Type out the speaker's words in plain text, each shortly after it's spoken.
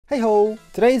Hey ho!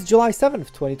 Today is July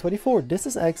 7th, 2024. This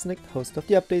is 𝗟𝗶𝘃𝗃, host of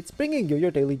the updates, bringing you your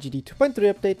daily GD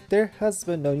 2.3 update. There has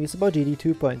been no news about GD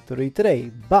 2.3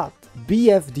 today, but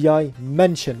BFDI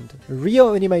mentioned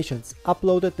Rio Animations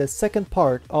uploaded the second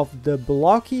part of the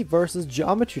𝗏𝘃𝗃 vs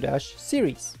Geometry Dash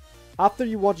series. After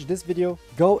you watch this video,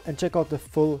 go and check out the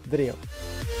full video.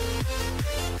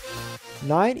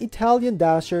 9 Italian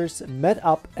dashers met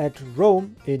up at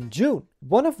Rome in June.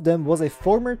 One of them was a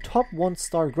former top 1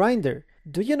 star grinder.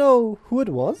 Do you know who it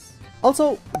was?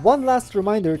 Also, one last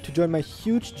reminder to join my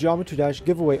huge Geometry Dash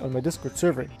giveaway on my Discord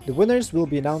server. The winners will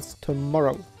be announced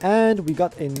tomorrow. And we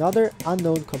got another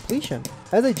unknown completion.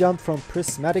 As I jump from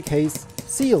Prismatic Haze,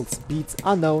 Seals beats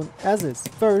Unknown as his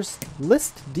first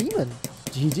list demon.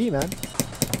 GG, man.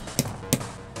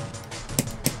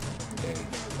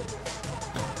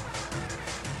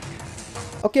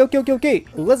 Okay,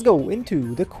 let's go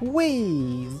into the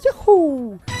quiz.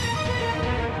 Yahoo!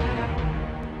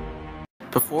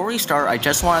 Before we start, I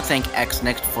just want to thank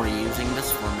𝗟𝗃𝗃 for using this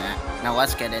format. Now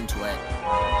let's get into it.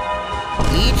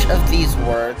 Each of these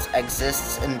words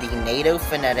exists in the NATO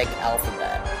phonetic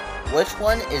alphabet. Which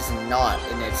one is not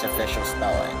in its official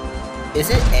spelling? Is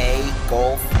it A,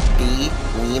 Golf, B,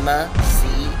 Lima, C,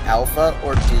 Alpha,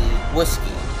 or D,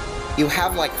 Whiskey? You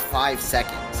have like 5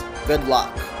 seconds. Good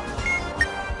luck.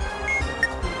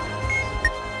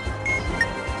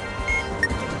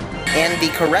 And the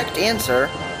correct answer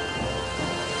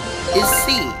is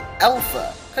C,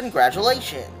 Alpha.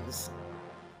 Congratulations!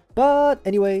 But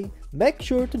anyway, make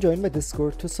sure to join my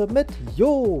Discord to submit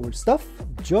your stuff,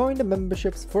 join the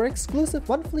memberships for exclusive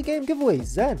monthly game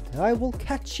giveaways, and I will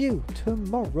catch you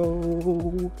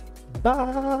tomorrow.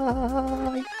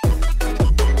 Bye!